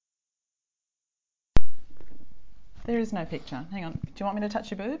There is no picture. Hang on. Do you want me to touch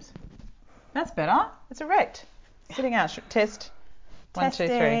your boobs? That's better. It's erect. Sitting out. Test. 1, 2, 3.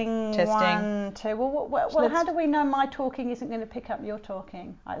 Testing. 1, 2. Well, how do we know my talking isn't going to pick up your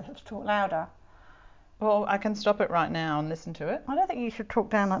talking? I have to talk louder. Well, I can stop it right now and listen to it. I don't think you should talk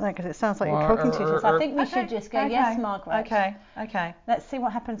down like that because it sounds like you're talking to us. I think we should just go, yes, Margaret. Okay. Let's see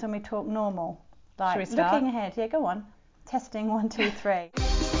what happens when we talk normal. Like, Should we start? Looking ahead. Yeah, go on. Testing 1, 2, 3.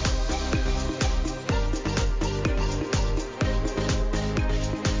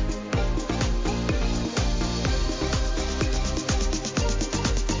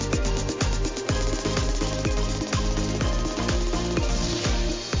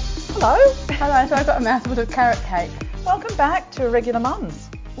 Hello, so I've got a mouthful of carrot cake. Welcome back to Irregular Mums.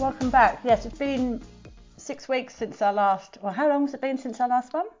 Welcome back. Yes, it's been 6 weeks since our last... Well, how long has it been since our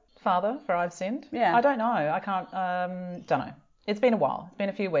last one? Father, for I've sinned. Yeah. I don't know. I can't... don't know. It's been a while. It's been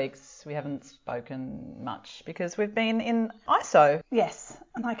a few weeks. We haven't spoken much because we've been in ISO. Yes,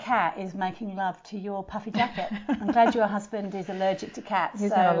 my cat is making love to your puffy jacket. I'm glad your husband is allergic to cats.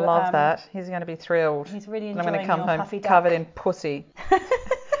 He's going to love that. He's going to be thrilled. He's really enjoying I'm going to come home puffy duck. covered in pussy.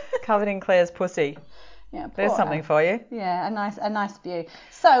 Covered in Claire's pussy. Yeah, there's something for you. Yeah, a nice view.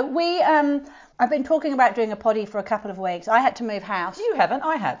 So we, I've been talking about doing a poddy for a couple of weeks. I had to move house. You haven't,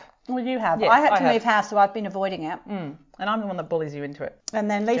 I have. Well, you have. Yes, I had to move house, so I've been avoiding it. And I'm the one that bullies you into it. And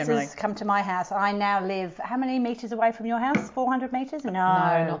then Lisa's generally come to my house. I now live, how many metres away from your house? 400 metres? No,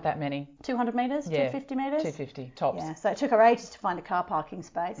 not that many. 200 metres? Yeah. 250 metres? 250, tops. Yeah, so it took her ages to find a car parking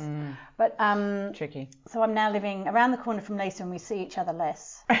space. But tricky. So I'm now living around the corner from Lisa and we see each other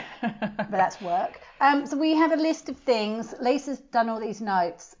less. But that's work. So we have a list of things. Lisa's done all these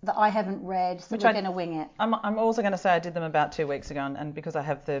notes that I haven't read, so we're going to wing it. I'm also going to say I did them about 2 weeks ago, and because I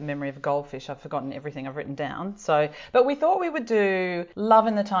have the memory of a goldfish, I've forgotten everything I've written down. But we thought we would do love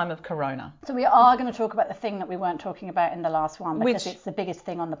in the time of Corona. So we are going to talk about the thing that we weren't talking about in the last one because it's the biggest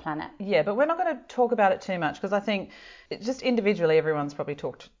thing on the planet. Yeah, but we're not going to talk about it too much because I think just individually everyone's probably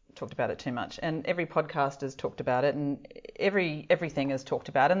talked about it too much, and every podcast has talked about it, and everything has talked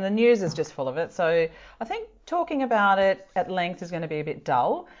about it, and the news is just full of it. So I think talking about it at length is going to be a bit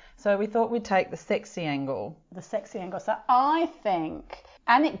dull. So we thought we'd take the sexy angle. The sexy angle. So I think,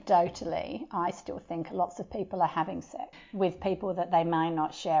 anecdotally, I still think lots of people are having sex with people that they may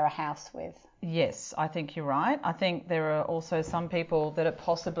not share a house with. Yes, I think you're right. I think there are also some people that are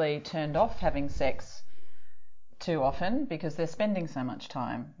possibly turned off having sex too often because they're spending so much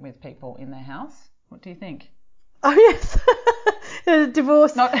time with people in their house. What do you think? Oh, yes. The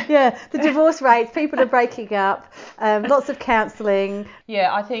divorce rates, people are breaking up, lots of counselling.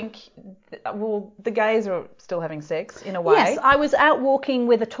 Yeah, I think, the gays are still having sex in a way. Yes, I was out walking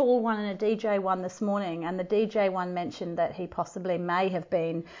with a tall one and a DJ one this morning, and the DJ one mentioned that he possibly may have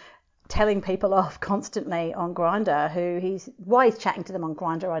been telling people off constantly on Grindr, why he's chatting to them on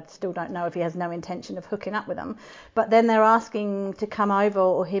Grindr, I still don't know if he has no intention of hooking up with them. But then they're asking to come over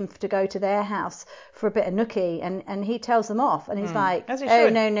or him to go to their house for a bit of nookie, and he tells them off, and he's like, oh,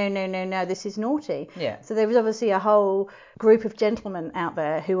 no, this is naughty. Yeah. So there was obviously a whole group of gentlemen out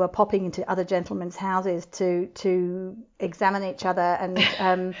there who are popping into other gentlemen's houses to examine each other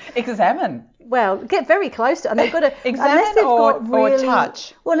and examine. Well, get very close to it, and they've got to examine or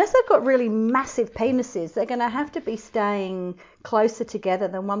touch. Well, unless they've got really massive penises, they're going to have to be staying closer together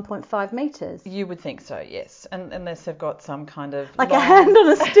than 1.5 metres. You would think so, yes, and unless they've got some kind of a hand on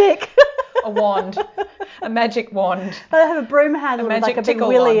a stick. A wand, a magic wand. They have a broom handle with like a big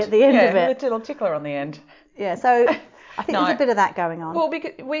willy at the end of it. A little tickler on the end. Yeah, so I think there's a bit of that going on. Well,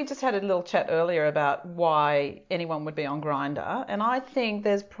 because we just had a little chat earlier about why anyone would be on Grindr, and I think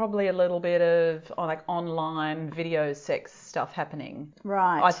there's probably a little bit of online video sex stuff happening.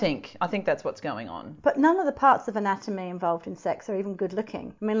 Right. I think that's what's going on. But none of the parts of anatomy involved in sex are even good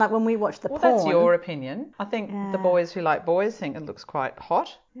looking. I mean, like when we watch the porn. Well, that's your opinion. I think the boys who like boys think it looks quite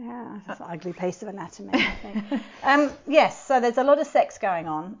hot. Yeah, it's an ugly piece of anatomy, I think. Yes, so there's a lot of sex going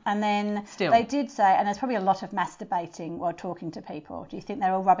on, and then they did say, and there's probably a lot of masturbating while talking to people. Do you think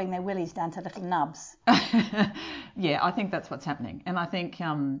they're all rubbing their willies down to little nubs? Yeah, I think that's what's happening, and I think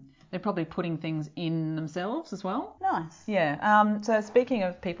they're probably putting things in themselves as well. Nice. Yeah. So speaking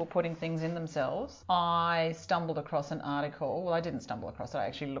of people putting things in themselves, I stumbled across an article. Well, I didn't stumble across it. I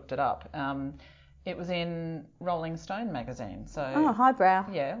actually looked it up. It was in Rolling Stone magazine. So highbrow.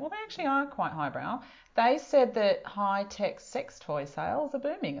 Yeah, well, they actually are quite highbrow. They said that high-tech sex toy sales are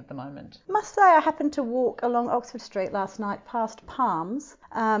booming at the moment. Must say I happened to walk along Oxford Street last night past Palms.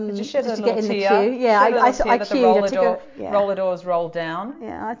 Did you shed just a to get little in tear? the queue. Yeah, I that queued. the roller doors rolled down.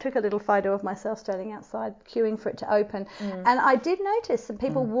 Yeah, I took a little photo of myself standing outside queuing for it to open. And I did notice some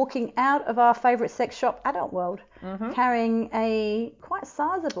people walking out of our favourite sex shop, Adult World, carrying a quite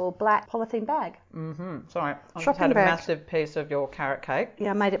sizable black polythene bag. Sorry, I just Shopping had a bag. massive piece of your carrot cake. Yeah,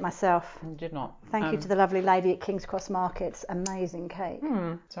 I made it myself. You did not. Thank you to the lovely lady at King's Cross Market's amazing cake.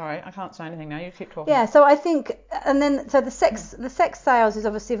 Sorry, I can't say anything now. You keep talking. Yeah, so I think, and then so the sex sales is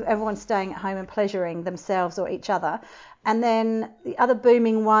obviously everyone staying at home and pleasuring themselves or each other, and then the other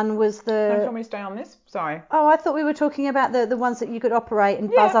booming one was Don't tell me to stay on this. Sorry. Oh, I thought we were talking about the ones that you could operate and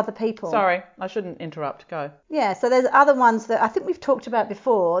buzz other people. Sorry, I shouldn't interrupt. Go. Yeah, so there's other ones that I think we've talked about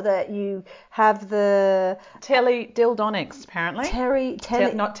before that you have the Telly Dildonics, apparently.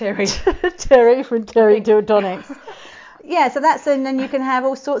 Not Terry. Terry from Terry Dildonics. Yeah, so and then you can have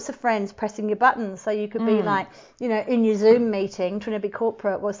all sorts of friends pressing your buttons. So you could be like, in your Zoom meeting, trying to be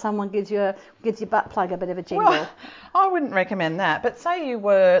corporate, where someone gives your butt plug a bit of a jingle. Well, I wouldn't recommend that. But say you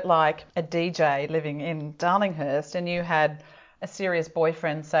were like a DJ living in Darlinghurst and you had a serious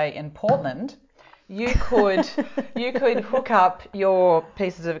boyfriend, say in Portland. You could hook up your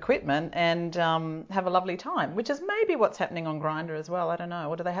pieces of equipment and have a lovely time, which is maybe what's happening on Grindr as well. I don't know.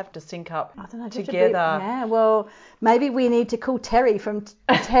 Or do they have to sync up together? Yeah, well, maybe we need to call Terry from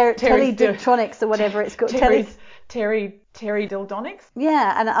Telly Dildonics or whatever it's called. Terry Dildonics?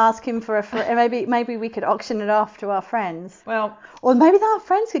 Yeah, and ask him for maybe we could auction it off to our friends. Well, or maybe our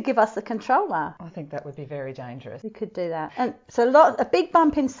friends could give us the controller. I think that would be very dangerous. We could do that. And so a big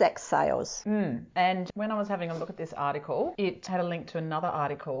bump in sex sales. And when I was having a look at this article, it had a link to another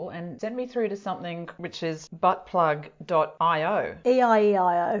article and sent me through to something which is buttplug.io.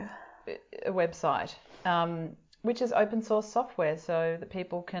 EIEIO. A website. Which is open source software so that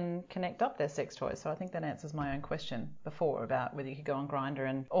people can connect up their sex toys. So I think that answers my own question before about whether you could go on Grindr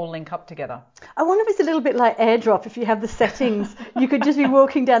and all link up together. I wonder if it's a little bit like AirDrop. If you have the settings, you could just be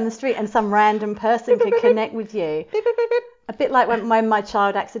walking down the street and some random person could connect with you. A bit like when my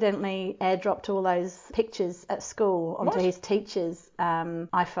child accidentally airdropped all those pictures at school onto his teacher's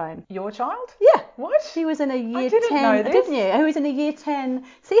iPhone. Your child? Yeah. What? He was in a year 10. I didn't know this. Didn't you? He was in a year 10.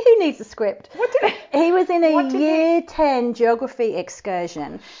 See who needs a script? He was in a year 10 geography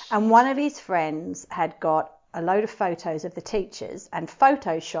excursion, and one of his friends had got a load of photos of the teachers and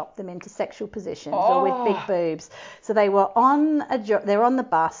photoshopped them into sexual positions or with big boobs. So they were on the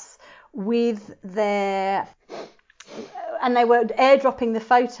bus with their... And they were airdropping the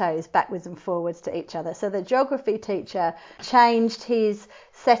photos backwards and forwards to each other. So the geography teacher changed his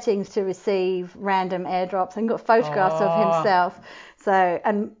settings to receive random airdrops and got photographs of himself. So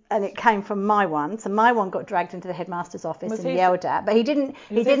and it came from my one. So my one got dragged into the headmaster's office and yelled at. But he didn't.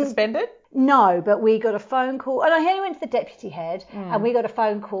 Was he suspended? No, but we got a phone call. And he went to the deputy head, and we got a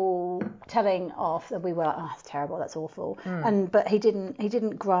phone call telling off that we were like, oh, that's terrible, that's awful. But he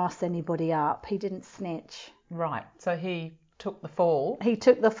didn't grass anybody up. He didn't snitch. Right. So he took the fall. He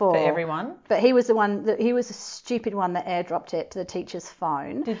took the fall for everyone. But he was the stupid one that airdropped it to the teacher's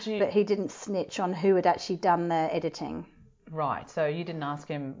phone. But he didn't snitch on who had actually done the editing. Right, so you didn't ask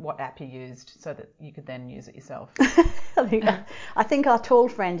him what app he used so that you could then use it yourself. I think our tall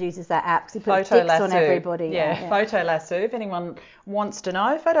friend uses that app because he puts dicks on everybody. Yeah, Photo Lasso. If anyone wants to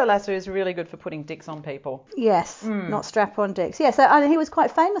know, Photo Lasso is really good for putting dicks on people. Yes, not strap-on dicks. Yeah, so he was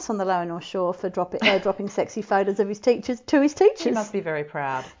quite famous on the Lower North Shore for airdropping sexy photos of his teachers to his teachers. He must be very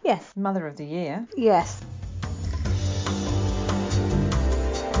proud. Yes. Mother of the Year. Yes.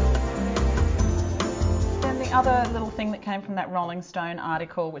 The other little thing that came from that Rolling Stone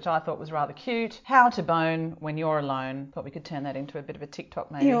article, which I thought was rather cute, how to bone when you're alone. Thought we could turn that into a bit of a TikTok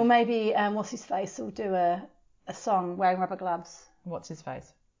maybe. Yeah, or maybe what's his face will do a song wearing rubber gloves. What's his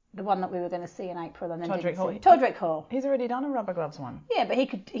face? The one that we were going to see in April and then Todrick Hall. Todrick Hall. He's already done a rubber gloves one. Yeah, but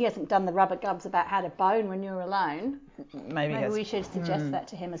he hasn't done the rubber gloves about how to bone when you're alone. Maybe we should suggest that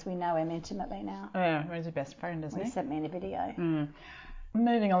to him as we know him intimately now. Yeah, he's your best friend, isn't he? He sent me in a video.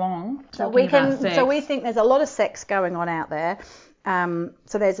 Moving along. So we think there's a lot of sex going on out there.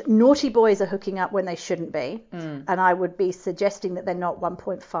 So there's naughty boys are hooking up when they shouldn't be, and I would be suggesting that they're not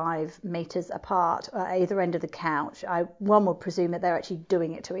 1.5 meters apart at either end of the couch. One would presume that they're actually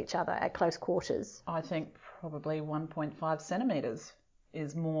doing it to each other at close quarters. I think probably 1.5 centimeters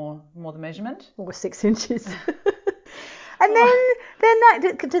is more the measurement. Or 6 inches. And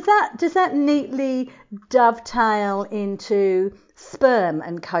then does that neatly dovetail into sperm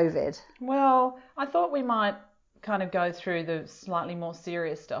and COVID? Well, I thought we might kind of go through the slightly more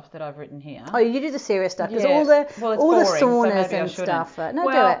serious stuff that I've written here. Oh, you do the serious stuff because Yeah. all the Well, it's all the boring, so saunas maybe I and shouldn't. stuff. No,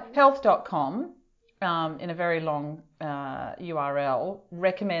 well, do it. health.com, in a very long URL,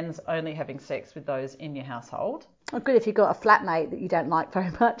 recommends only having sex with those in your household. Oh, good if you've got a flatmate that you don't like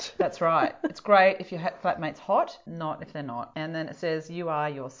very much. That's right. It's great if your flatmate's hot, not if they're not. And then it says you are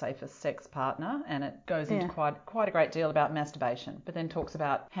your safest sex partner, and it goes into quite a great deal about masturbation, but then talks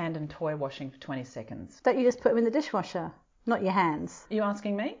about hand and toy washing for 20 seconds. Don't you just put them in the dishwasher? Not your hands. Are you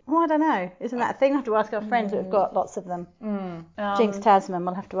asking me? Well, I don't know. Isn't that a thing? I have to ask our friends who've got lots of them. Jinx Tasman,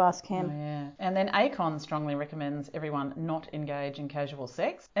 we'll have to ask him. Oh, yeah. And then Acon strongly recommends everyone not engage in casual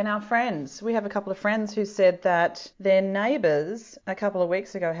sex. And our friends, we have a couple of friends who said that their neighbours a couple of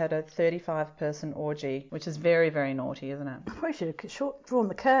weeks ago had a 35-person orgy, which is very, very naughty, isn't it? I probably should have drawn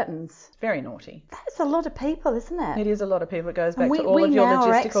the curtains. It's very naughty. That's a lot of people, isn't it? It is a lot of people. It goes back And to all of your now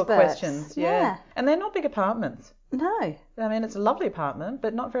are logistical experts. questions. Yeah. And they're not big apartments. No. I mean, it's a lovely apartment,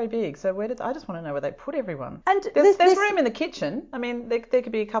 but not very big. So I just want to know where they put everyone. And There's room in the kitchen. I mean, there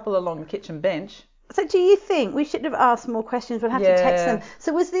could be a couple along the kitchen bench. So do you think we should have asked more questions? We'll have to text them.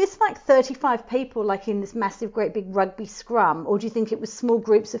 So was this like 35 people like in this massive, great big rugby scrum? Or do you think it was small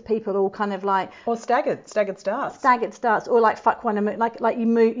groups of people all kind of like... Or staggered starts. Staggered starts, or like fuck one, like you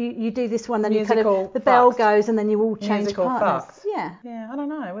move, you do this one, then Musical you kind of, the bell fucks. goes and then you all change Musical partners. fucks. Yeah. Yeah, I don't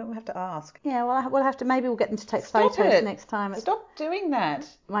know. We'll have to ask. Yeah, well, we'll have to, maybe we'll get them to take Stop photos it. next time. Stop doing that.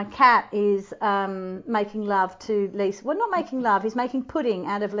 My cat is making love to Lisa. Well, not making love, he's making pudding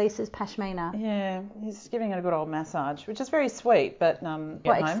out of Lisa's pashmina. Yeah, he's giving it a good old massage, which is very sweet, but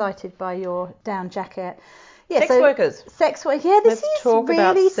quite excited by your down jacket. Yeah, sex workers. Yeah, this Let's is talk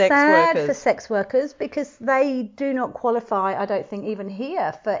about really sex sad workers. for sex workers because they do not qualify, I don't think, even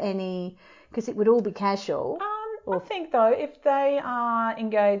here for any, because it would all be casual. I think, though, if they are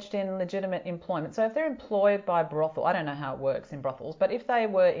engaged in legitimate employment, so if they're employed by a brothel, I don't know how it works in brothels, but if they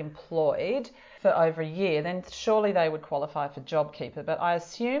were employed for over a year, then surely they would qualify for JobKeeper. But I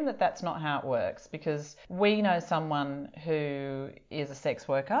assume that that's not how it works because we know someone who is a sex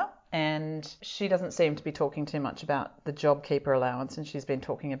worker and she doesn't seem to be talking too much about the JobKeeper allowance, and she's been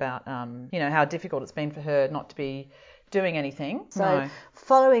talking about, how difficult it's been for her not to be doing anything. So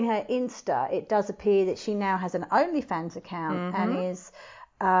following her Insta, it does appear that she now has an OnlyFans account and is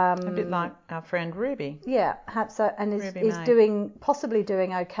a bit like our friend Ruby. Yeah, is possibly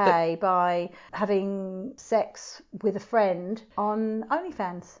doing okay by having sex with a friend on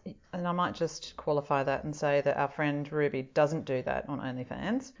OnlyFans. And I might just qualify that and say that our friend Ruby doesn't do that on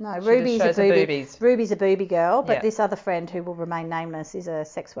OnlyFans. No, she Ruby's just shows a her booby. boobies. Ruby's a booby girl, but Yeah. this other friend who will remain nameless is a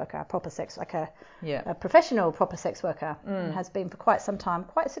sex worker, a proper sex, like a professional proper sex worker, and has been for quite some time,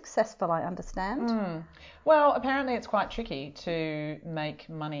 quite successful, I understand. Well, apparently it's quite tricky to make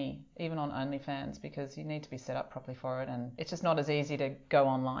money even on OnlyFans because you need to be set up properly for it, and it's just not as easy to go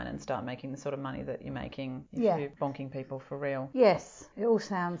online and start making the sort of money that you're making if you're bonking people for real. Yes, it all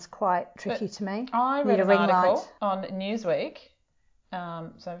sounds quite tricky to me. I read an article on Newsweek,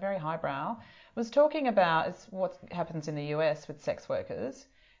 so very highbrow, was talking about what happens in the US with sex workers.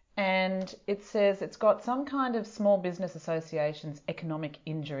 And it says it's got some kind of small business association's economic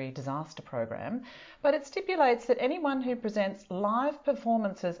injury disaster program, but it stipulates that anyone who presents live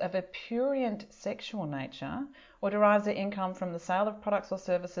performances of a prurient sexual nature or derives their income from the sale of products or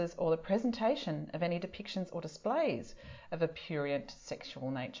services or the presentation of any depictions or displays of a prurient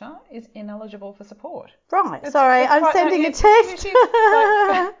sexual nature is ineligible for support. Right, sorry, I'm sending a text.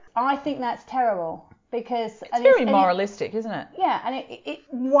 I think that's terrible. Because it's very moralistic, isn't it? Yeah, and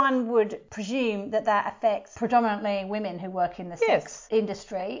one would presume that affects predominantly women who work in the sex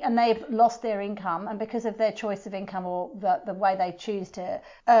industry, and they've lost their income, and because of their choice of income or the way they choose to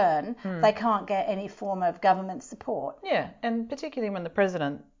earn, they can't get any form of government support. Yeah, and particularly when the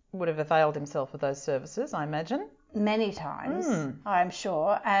president would have availed himself of those services, I imagine. Many times, I'm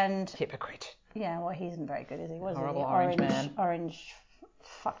sure, and... Hypocrite. Yeah, well, he isn't very good, is he? Horrible orange man. Orange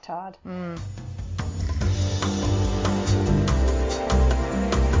fucktard.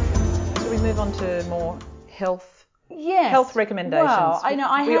 We move on to more health recommendations. Well, I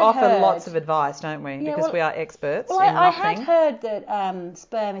know we offer lots of advice, don't we? Yeah, because we are experts in I nothing. had heard that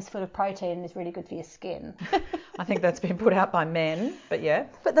sperm is full of protein and is really good for your skin. I think that's been put out by men, but yeah.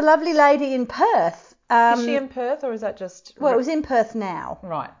 But the lovely lady in Perth Is she in Perth or is that just... Well, it was in Perth now.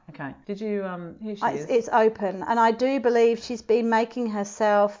 Right, okay. Did you... here she is. It's open. And I do believe she's been making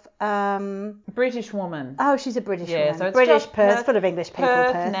herself... British woman. Oh, she's a British woman. So it's British just Perth, full of English people.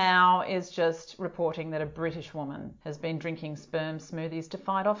 Perth now is just reporting that a British woman has been drinking sperm smoothies to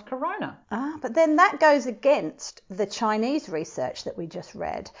fight off corona. But then that goes against the Chinese research that we just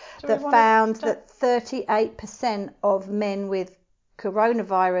read that found that 38% of men with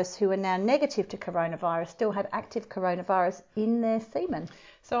coronavirus who are now negative to coronavirus still had active coronavirus in their semen.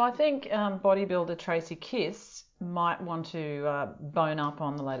 So I think bodybuilder Tracy Kiss might want to bone up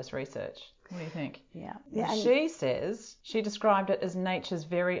on the latest research. What do you think? Yeah. She says she described it as nature's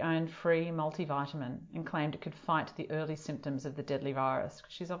very own free multivitamin and claimed it could fight the early symptoms of the deadly virus.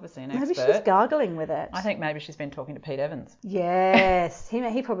 She's obviously an expert. Maybe she's gargling with it. I think maybe she's been talking to Pete Evans. Yes,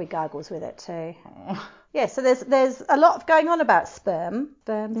 he probably gargles with it too. Yeah, so there's a lot going on about sperm.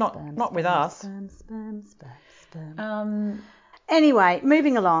 Not with us. Sperm. Anyway,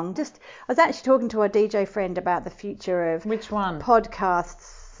 moving along. I was actually talking to our DJ friend about the future of which one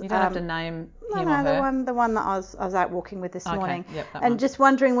podcasts. You don't have to name him or her. the one that I was out walking with this morning. Yep, that and one. Just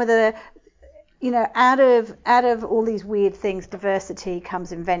wondering whether, out of all these weird things, diversity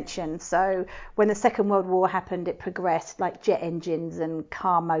comes invention. So when the Second World War happened, it progressed, like jet engines and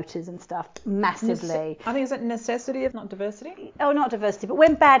car motors and stuff, massively. I think is it necessity, if not diversity? Oh, not diversity, but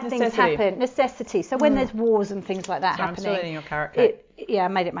when bad things Necessity. happen, necessity. So when there's wars and things like that happening. I'm still eating your carrot cake. I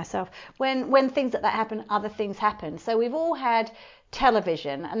made it myself. When things like that happen, other things happen. So we've all had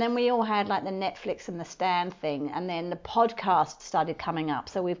television, and then we all had like the Netflix and the Stan thing, and then the podcast started coming up.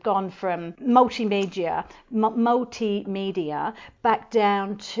 So we've gone from multimedia back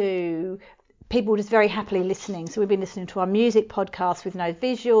down to people just very happily listening. So we've been listening to our music podcast with no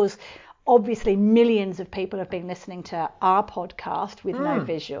visuals. Obviously, millions of people have been listening to our podcast with no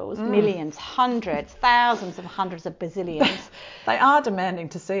visuals. Millions, hundreds, thousands of hundreds of bazillions. They are demanding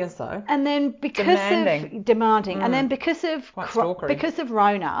to see us, though. And then because of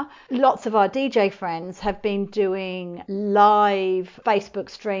Rona, lots of our DJ friends have been doing live Facebook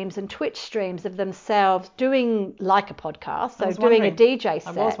streams and Twitch streams of themselves doing like a podcast, so doing a DJ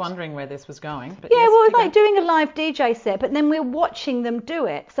set. I was wondering where this was going. But yeah, well, it's like doing a live DJ set, but then we're watching them do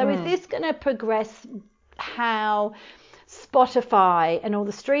it. So is this going to progress how Spotify and all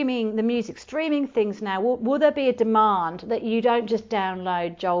the music streaming things now, will there be a demand that you don't just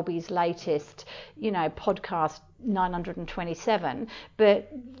download Jolby's latest, podcast 927,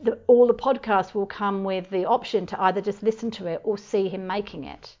 but all the podcasts will come with the option to either just listen to it or see him making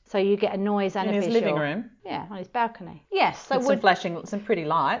it. So you get a noise and a visual. In his living room? Yeah, on his balcony. Yes. So with some pretty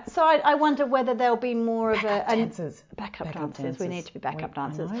lights. So I wonder whether there'll be more of backup dancers. Backup dancers. We need to be backup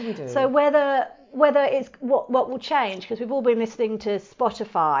dancers. I know we do. So whether it's what will change, because we've all been listening to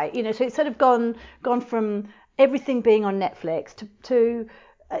Spotify, so it's sort of gone from everything being on Netflix to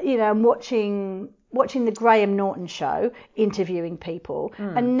watching the Graham Norton show, interviewing people.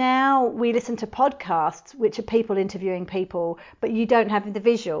 And now we listen to podcasts, which are people interviewing people, but you don't have the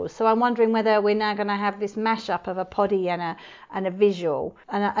visuals. So I'm wondering whether we're now going to have this mashup of a poddy and a visual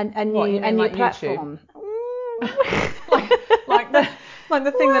and a new platform. like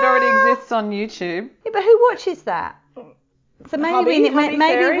the thing that already exists on YouTube. Yeah, but who watches that? So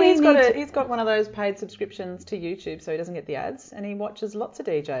he's got one of those paid subscriptions to YouTube, so he doesn't get the ads, and he watches lots of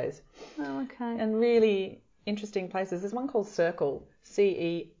DJs. Oh, okay. And really interesting places. There's one called Circle,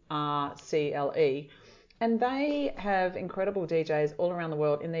 CERCLE, and they have incredible DJs all around the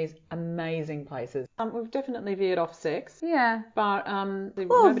world in these amazing places. We've definitely veered off sex. Yeah. But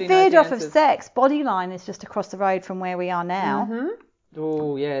nobody veered off of sex. Bodyline is just across the road from where we are now. Mm-hmm.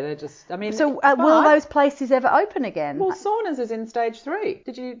 Oh, yeah, they're just... So will those places ever open again? Well, saunas is in stage 3.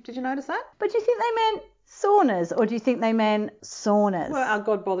 Did you notice that? But do you think they meant saunas, or do you think they meant saunas? Well, our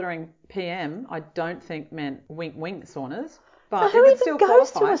God-bothering PM, I don't think meant wink-wink saunas. But so who even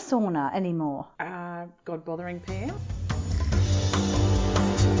goes to a sauna anymore? God-bothering PM.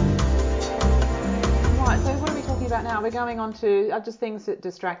 Right, so what are we talking about now? We're going on to just things that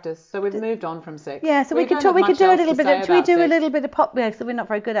distract us. So we've moved on from sex. Yeah, so we could do a little bit of... Should we do a little bit of pop... Yeah, because we're not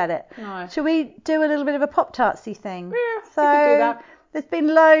very good at it. No. Should we do a little bit of a Pop-Tartsy thing? Yeah, so we could do that. There's been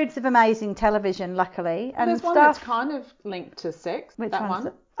loads of amazing television, luckily. And there's one that's kind of linked to sex. Which that one's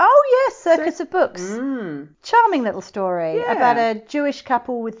one? Oh, yes, Circus of Books. Mm. Charming little story about a Jewish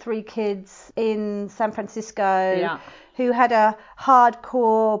couple with 3 kids in San Francisco who had a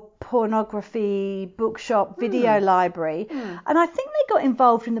hardcore pornography bookshop video library, and I think they got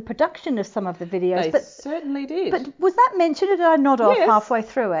involved in the production of some of the videos. They certainly did. But was that mentioned, or did I nod off halfway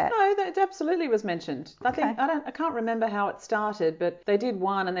through it? No, it absolutely was mentioned. I can't remember how it started, but they did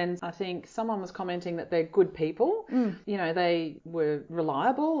one, and then I think someone was commenting that they're good people. You know, they were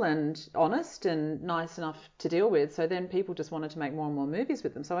reliable and honest and nice enough to deal with. So then people just wanted to make more and more movies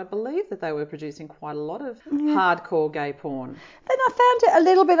with them. So I believe that they were producing quite a lot of hardcore gay porn. Then I found it a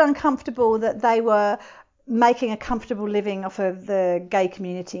little bit uncomfortable that they were making a comfortable living off of the gay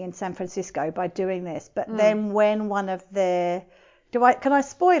community in San Francisco by doing this. But then when one of their... Can I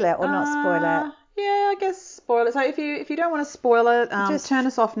spoil it or not spoil it? Yeah, I guess spoil it. So if you don't want to spoil it, just turn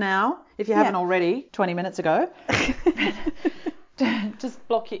us off now if you haven't already 20 minutes ago. Just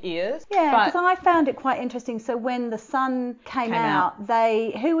block your ears. Yeah, because I found it quite interesting. So when the son came out,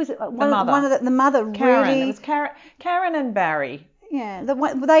 who was it? The mother Karen. really. It was Karen and Barry. Yeah,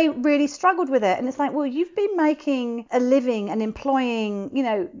 they really struggled with it, and it's like, well, you've been making a living and employing, you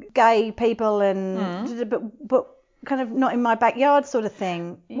know, gay people, and but kind of not in my backyard sort of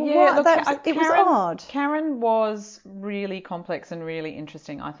thing. Yeah, it was odd. Karen was really complex and really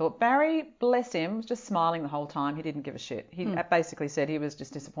interesting, I thought. Barry, bless him, was just smiling the whole time. He didn't give a shit. He basically said he was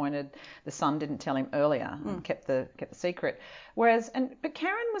just disappointed the son didn't tell him earlier and kept the secret. But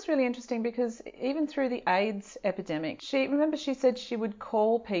Karen was really interesting because even through the AIDS epidemic, she said she would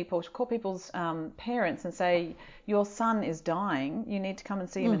call people's parents and say, your son is dying, you need to come and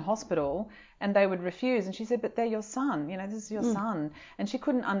see him in hospital. And they would refuse. And she said, but they're your son. You know, this is your son. And she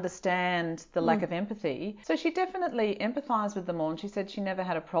couldn't understand the lack of empathy. So she definitely empathised with them all. And she said she never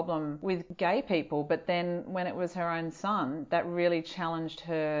had a problem with gay people. But then when it was her own son, that really challenged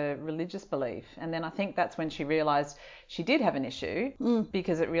her religious belief. And then I think that's when she realised she did have an issue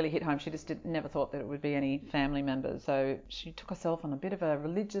because it really hit home. She just never thought that it would be any family members. So she took herself on a bit of a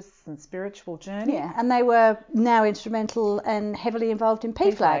religious and spiritual journey. Yeah, and they were now instrumental and heavily involved in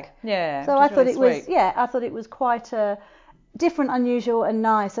PFLAG. Yeah. So I thought it was quite different, unusual, and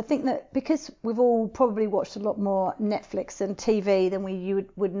nice. I think that because we've all probably watched a lot more Netflix and TV than you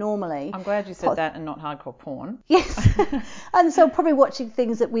would normally. I'm glad you said that and not hardcore porn. Yes, and so probably watching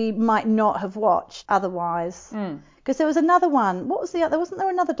things that we might not have watched otherwise. Because there was another one. What was the other? Wasn't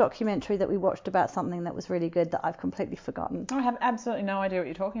there another documentary that we watched about something that was really good that I've completely forgotten? I have absolutely no idea what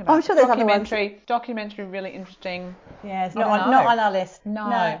you're talking about. I'm sure there's other ones. Documentary, really interesting. Yeah, it's not on our list.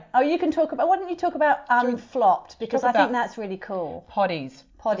 No. Oh, you can talk about. Why don't you talk about Unflopped? Because I think that's really cool. Poddies.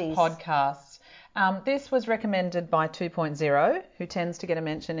 Podcasts. This was recommended by 2.0, who tends to get a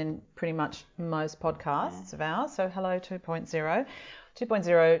mention in pretty much most podcasts of ours. So hello, 2.0.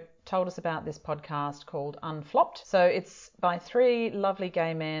 2.0 told us about this podcast called Unflopped. So it's by 3 lovely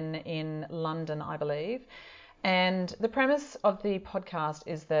gay men in London, I believe. And the premise of the podcast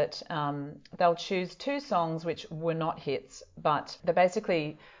is that they'll choose 2 songs which were not hits, but they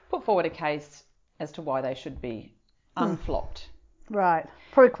basically put forward a case as to why they should be unflopped. Right.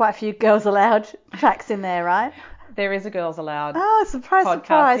 Probably quite a few Girls Aloud tracks in there, right? There is a Girls Aloud surprise,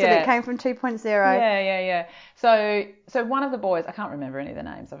 podcast, and it came from 2.0. Yeah. So one of the boys, I can't remember any of the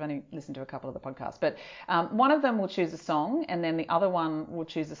names, I've only listened to a couple of the podcasts, but one of them will choose a song and then the other one will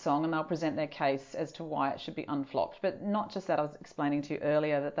choose a song and they'll present their case as to why it should be unflopped. But not just that, I was explaining to you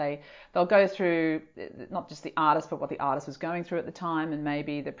earlier that they'll go through not just the artist, but what the artist was going through at the time and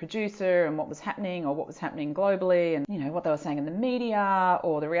maybe the producer and what was happening or what was happening globally and, you know, what they were saying in the media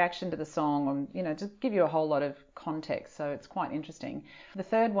or the reaction to the song, or, you know, just give you a whole lot of context. So it's quite interesting. The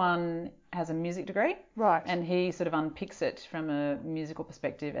third one has a music degree, right, and he sort of unpicks it from a musical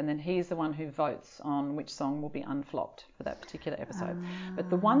perspective, and then he's the one who votes on which song will be unflopped for that particular episode. But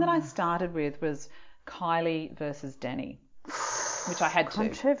the one that I started with was Kylie versus Danny, which I had to.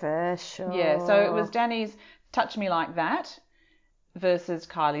 Controversial. Yeah, so it was Danny's Touch Me Like That versus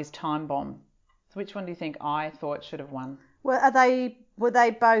Kylie's Time Bomb. So which one do you think I thought should have won? Well, were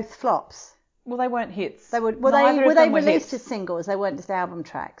they both flops? Well, they weren't hits. Were they released as singles? They weren't just album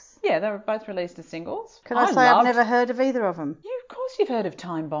tracks? Yeah, they were both released as singles. Can I say I've never heard of either of them? Of course you've heard of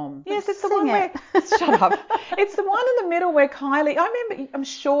Time Bomb. Yes, it's the Sing one it. where... Shut up. It's the one in the middle where Kylie... I'm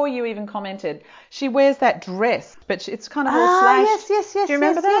sure you even commented. She wears that dress, but it's kind of all slashed. Yes. Do you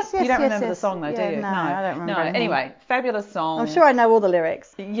remember that? Yes, you don't remember yes. the song though, Yeah, do you? No, I don't remember. No, anyway, fabulous song. I'm sure I know all the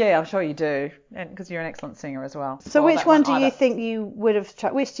lyrics. Yeah, I'm sure you do, because you're an excellent singer as well. So which one do you think you would have...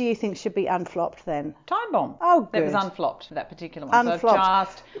 Which do you think should be unflopped then? Time Bomb. Oh, good. That was unflopped, that particular one. Unflopped. So I've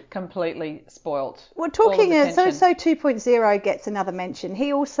just completely spoilt. We're talking... So 2.0 gets another mention.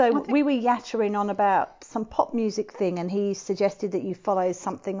 He also... We were yattering on about some pop music thing and he suggested that you follow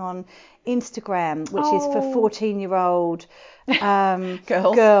something on Instagram, which is for 14-year-old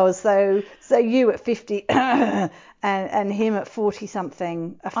Girls. girls. So you at 50 and him at 40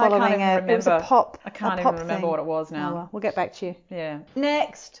 something are following it was a pop. I can't a even pop remember thing. what it was now. Oh, well, we'll get back to you. Yeah.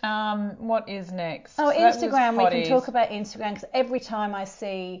 Next. What is next? Oh, So that was Instagram. We can Hotties. talk about Instagram because every time I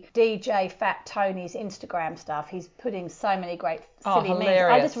see DJ Fat Tony's Instagram stuff, he's putting so many great silly memes.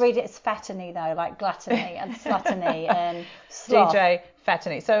 hilarious. I just read it as fattony though, like gluttony and sluttony and sloth. DJ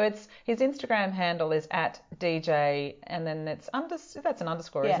Fattany. So it's his Instagram handle is at DJ, and then that's an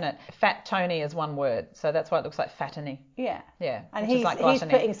underscore, Yeah. isn't it? Fat Tony is one word, so that's why it looks like Fattany. Yeah. Yeah, And which is he's like he's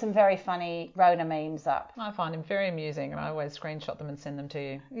gluttony. putting some very funny Rona memes up. I find him very amusing, and I always screenshot them and send them to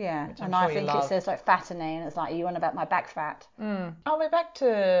you. Yeah. Which I'm And sure I you think love. it says like fattony, and it's like, are you on about my back fat? Oh, we're back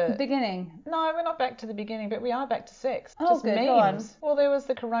to. Beginning. No, we're not back to the beginning, but we are back to sex. Oh, Just good, memes. go on. Well, there was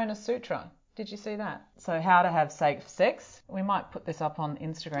the Corona Sutra. Did you see that? So how to have safe sex. We might put this up on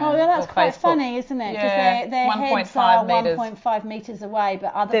Instagram. Oh, yeah, that's or quite Facebook. funny, isn't it? Because Yeah, their heads 1.5 are meters. 1.5 meters away,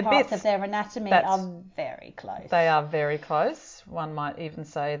 but other Their parts bits, of their anatomy that's- are very close. They are very close. One might even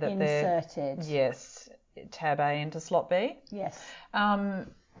say that they're Inserted. yes, tab A into slot B. Yes.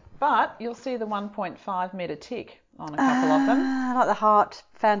 But you'll see the 1.5 metre tick on a couple of them. Ah, like the Heart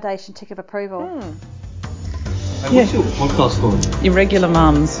Foundation tick of approval. What's your podcast called? Irregular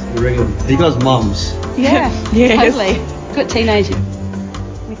mums. Because mums. Yeah, Yes. totally. Good teenager.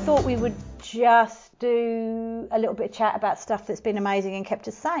 We thought we would just do a little bit of chat about stuff that's been amazing and kept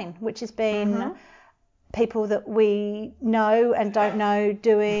us sane, which has been people that we know and don't know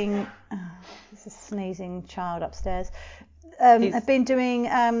doing. There's a sneezing child upstairs. Have been doing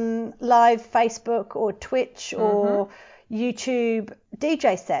live Facebook or Twitch or YouTube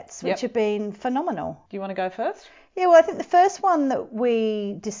DJ sets, which have been phenomenal. Do you want to go first? Yeah, well, I think the first one that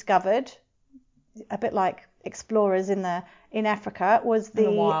we discovered, a bit like explorers in Africa, was the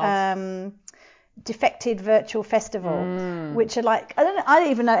the wilds. Defected Virtual Festival, which are like I don't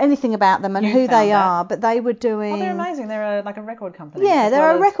even know anything about them and You who they found that. are, but they were doing. Oh, they're amazing. They're like a record company. Yeah, as they're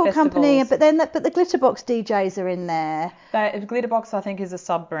well a as record company, festivals. but the Glitterbox DJs are in there. Glitterbox, I think, is a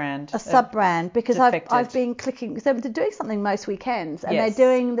sub-brand. A sub-brand, because Defected. I've been clicking, because they're doing something most weekends, and Yes. they're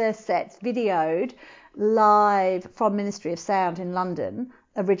doing their sets videoed live from Ministry of Sound in London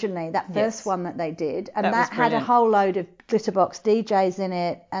originally, that first Yes. one that they did, and That was that had a brilliant. whole load of Glitterbox DJs in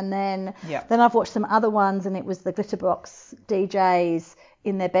it, and then Yep. then I've watched some other ones, and it was the Glitterbox DJs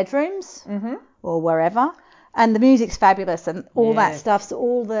in their bedrooms or wherever. And the music's fabulous, and all that Yes. stuff.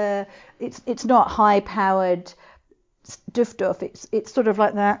 So it's not high powered duff. It's sort of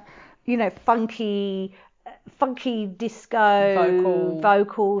like that, funky disco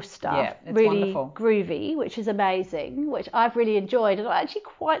vocal stuff. Yeah, it's really wonderful. groovy, which is amazing, which I've really enjoyed. And I actually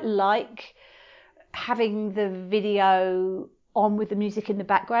quite like having the video on with the music in the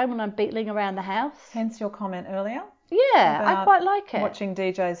background when I'm beetling around the house. Hence your comment earlier. Yeah, I about quite like it. Watching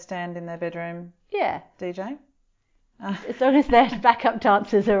DJs stand in their bedroom Yeah, DJ. as long as their backup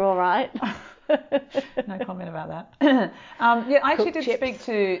dancers are all right. No comment about that. I actually Cooked did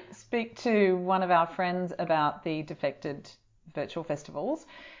chips. speak to one of our friends about the Defected virtual festivals,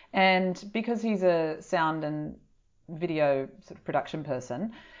 and because he's a sound and video sort of production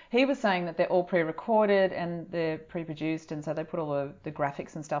person, he was saying that they're all pre-recorded and they're pre-produced, and so they put all the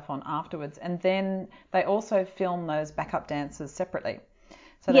graphics and stuff on afterwards, and then they also film those backup dancers separately.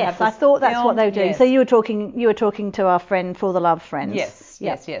 So they Yes, have I this thought that's what film- they were doing. yes. So you were talking to our friend For the Love friends. Yes,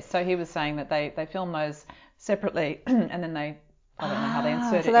 Yep. yes. So he was saying that they film those separately and then I don't know how they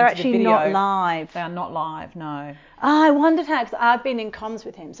insert it So they're into the actually video. not live. They are not live, no. I wondered how, because I've been in comms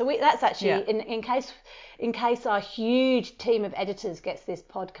with him. So that's actually Yeah. in case our huge team of editors gets this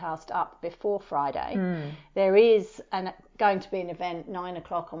podcast up before Friday, there is going to be an event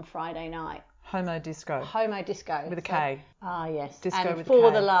 9:00 on Friday night. Homo Disco. Homo Disco. With a K. Ah, yes. Disco and with a For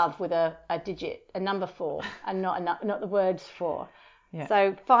K. the Love with a digit, a number 4, and not the words 4. Yeah.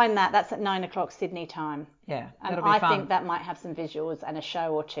 So find that. That's at 9:00 Sydney time. Yeah, And that'll be I fun. think that might have some visuals and a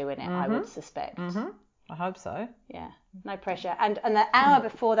show or two in it, I would suspect. I hope so. Yeah, no pressure. And the hour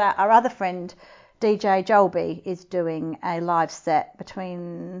before that, our other friend, DJ Jolby, is doing a live set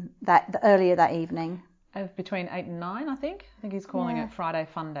earlier that evening. Between 8 and 9, I think. I think he's calling it Friday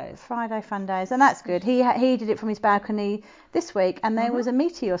Fun Days. Friday Fun Days, and that's good. He did it from his balcony this week, and there was a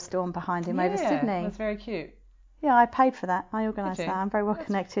meteor storm behind him over Sydney. It was very cute. Yeah, I paid for that. I organised Did you? that. I'm very well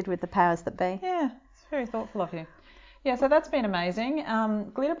connected with the powers that be. Yeah, it's very thoughtful of you. Yeah, so that's been amazing.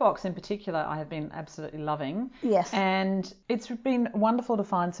 Glitterbox in particular, I have been absolutely loving. Yes. And it's been wonderful to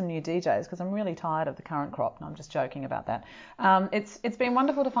find some new DJs because I'm really tired of the current crop. And I'm just joking about that. It's been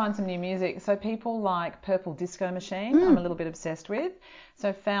wonderful to find some new music. So people like Purple Disco Machine, I'm a little bit obsessed with.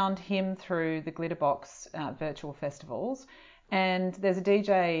 So found him through the Glitterbox virtual festivals. And there's a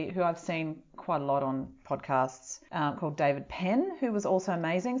DJ who I've seen quite a lot on podcasts called David Penn, who was also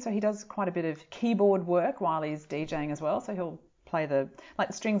amazing. So he does quite a bit of keyboard work while he's DJing as well. So he'll play the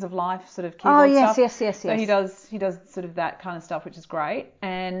Strings of Life sort of keyboard stuff. Yes. So he does sort of that kind of stuff, which is great.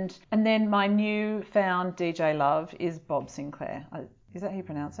 And then my new found DJ love is Bob Sinclair. Is that how you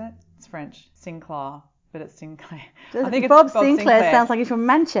pronounce it? It's French. Sinclair. But it's Sinclair. I think Bob it's Sinclair sounds like he's from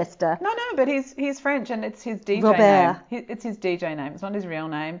Manchester. No, but he's French and it's his DJ Robert. name. It's his DJ name. It's not his real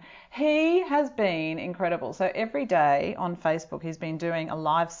name. He has been incredible. So every day on Facebook he's been doing a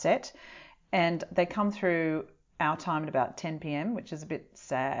live set and they come through our time at about 10 p.m, which is a bit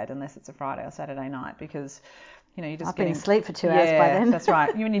sad unless it's a Friday or Saturday night because you're just I've been asleep for 2 hours by then. That's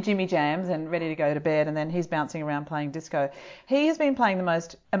right. You and your Jimmy Jams and ready to go to bed, and then he's bouncing around playing disco. He has been playing the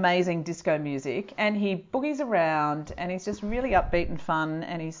most amazing disco music, and he boogies around, and he's just really upbeat and fun,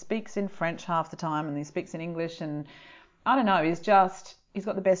 and he speaks in French half the time, and he speaks in English, and I don't know, he's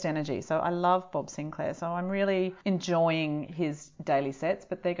got the best energy. So I love Bob Sinclair. So I'm really enjoying his daily sets,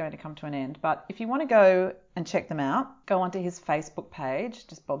 but they're going to come to an end. But if you want to go and check them out, go onto his Facebook page,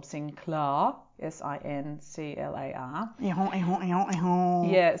 just Bob Sinclair, Sinclair.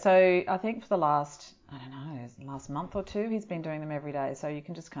 Yeah, so I think for the last month or two, he's been doing them every day. So you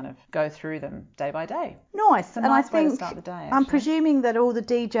can just kind of go through them day by day. Nice. It's a and nice I think way to start the day, I'm actually. presuming that all the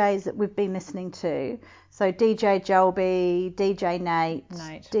DJs that we've been listening to, so DJ Jolby, DJ Nate.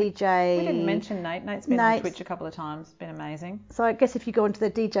 DJ... We didn't mention Nate. Nate's been on Twitch a couple of times. It's been amazing. So I guess if you go onto the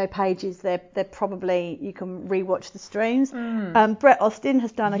DJ pages, they're probably, you can rewatch the streams. Brett Austin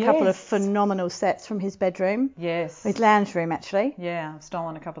has done a couple of phenomenal sets from his bedroom. Yes. His lounge room, actually. Yeah, I've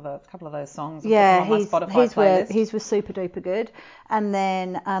stolen a couple of those songs. Yeah, his was super duper good. And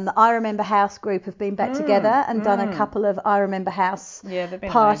then the I Remember House group have been back together and done a couple of I Remember House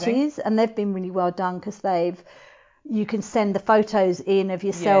parties, amazing. And they've been really well done because you can send the photos in of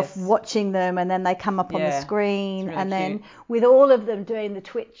yourself watching them, and then they come up on the screen. It's really and then cute. with all of them doing the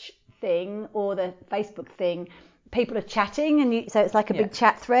Twitch thing or the Facebook thing, people are chatting, and so it's like a big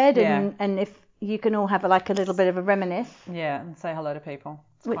chat thread, and if you can all have a little bit of a reminisce. Yeah, and say hello to people.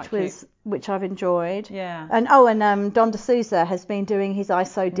 Which I've enjoyed. Yeah. And Don DeSouza has been doing his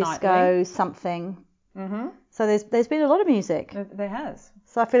ISO disco something. Mm-hmm. So there's been a lot of music. There has.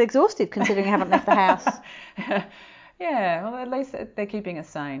 So I feel exhausted considering I haven't left the house. Yeah, well, at least they're keeping us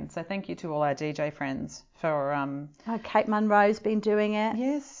sane. So thank you to all our DJ friends for... Kate Munro's been doing it.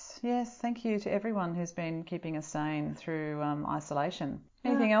 Yes. Thank you to everyone who's been keeping us sane through isolation.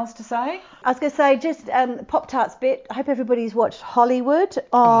 Anything else to say? I was going to say, just Pop-Tarts bit. I hope everybody's watched Hollywood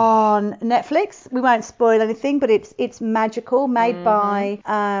on Netflix. We won't spoil anything, but it's magical, made by...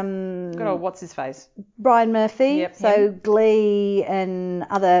 Good old what's-his-face? Brian Murphy. Yep, so him. Glee and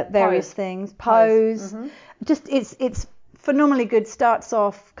other various things. Pose. Mm-hmm. Just, it's phenomenally good. Starts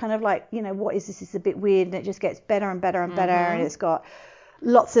off kind of like, what is this? It's a bit weird, and it just gets better and better and better, and it's got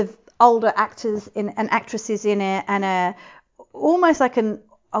lots of older actors and actresses in it, and almost like an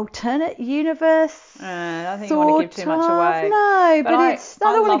alternate universe. I don't think you want to give too much away. No, but I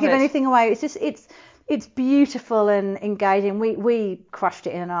don't want to give anything away. It's just it's beautiful and engaging. We crushed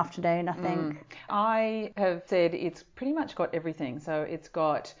it in an afternoon, I think. I have said it's pretty much got everything. So it's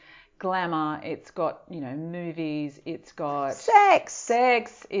got glamour, it's got movies, it's got sex,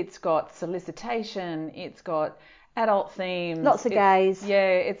 it's got solicitation, it's got adult themes, lots of gays. Yeah,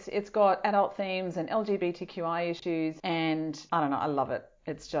 it's got adult themes and LGBTQI issues, and I don't know, I love it.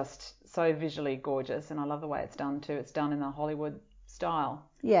 It's just so visually gorgeous, and I love the way it's done too. It's done in the Hollywood style.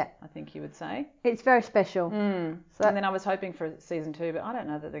 Yeah, I think you would say. It's very special. So, and then I was hoping for season 2, but I don't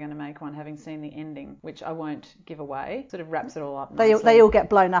know that they're going to make one, having seen the ending, which I won't give away. Sort of wraps it all up nicely. They all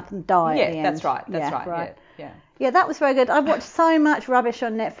get blown up and die at the end. That's right. Yeah, that was very good. I've watched so much rubbish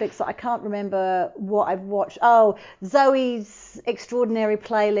on Netflix that I can't remember what I've watched. Oh, Zoe's Extraordinary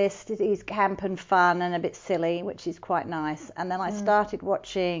Playlist is camp and fun and a bit silly, which is quite nice. And then I started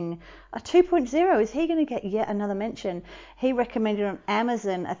watching a 2.0. Is he going to get yet another mention? He recommended on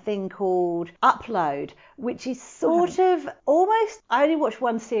Amazon a thing called Upload, which is sort of almost, I only watched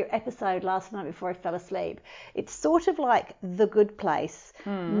one episode last night before I fell asleep. It's sort of like The Good Place,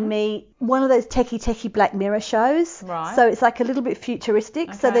 meet one of those techie Black Mirror shows. Right. So it's like a little bit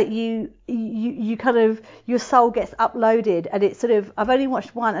futuristic, so that you kind of, your soul gets uploaded, and it's sort of, I've only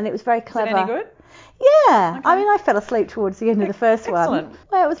watched one and it was very clever. Is it any good? Yeah, I mean, I fell asleep towards the end of the first Excellent. one.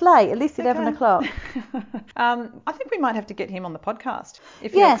 Well, it was late, at least 11 o'clock. I think we might have to get him on the podcast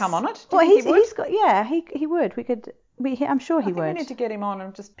if he'll come on it. Do you think he would? He's got, yeah, he would. I'm sure he I think would. we need to get him on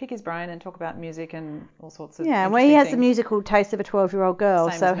and just pick his brain and talk about music and all sorts of Yeah, well, he has the things. musical taste of a 12-year-old girl,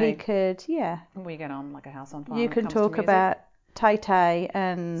 Same so as he me. could, yeah. We get on like a house on fire. You when it can comes to talk music. about Tay-Tay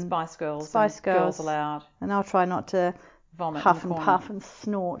and Spice Girls, Spice and Girls. Girls Aloud, and I'll try not to Vomit huff in the and corner. puff and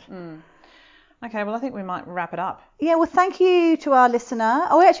snort. Okay, well, I think we might wrap it up. Yeah, well, thank you to our listener.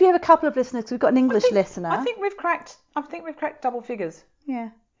 Oh, we actually have a couple of listeners. We've got an English listener. I think we've cracked double figures. Yeah.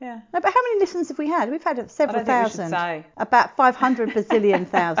 Yeah. No, but how many listens have we had? We've had several I don't think we should thousand. say. About 500 bazillion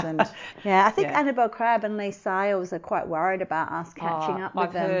thousand. Yeah, I think Yeah. Annabelle Crabb and Lee Sales are quite worried about us catching up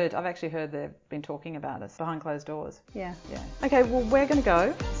with them. I've actually heard they've been talking about us behind closed doors. Yeah. Yeah. Okay, well, we're going to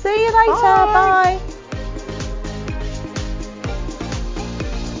go. See you later. Bye. Bye.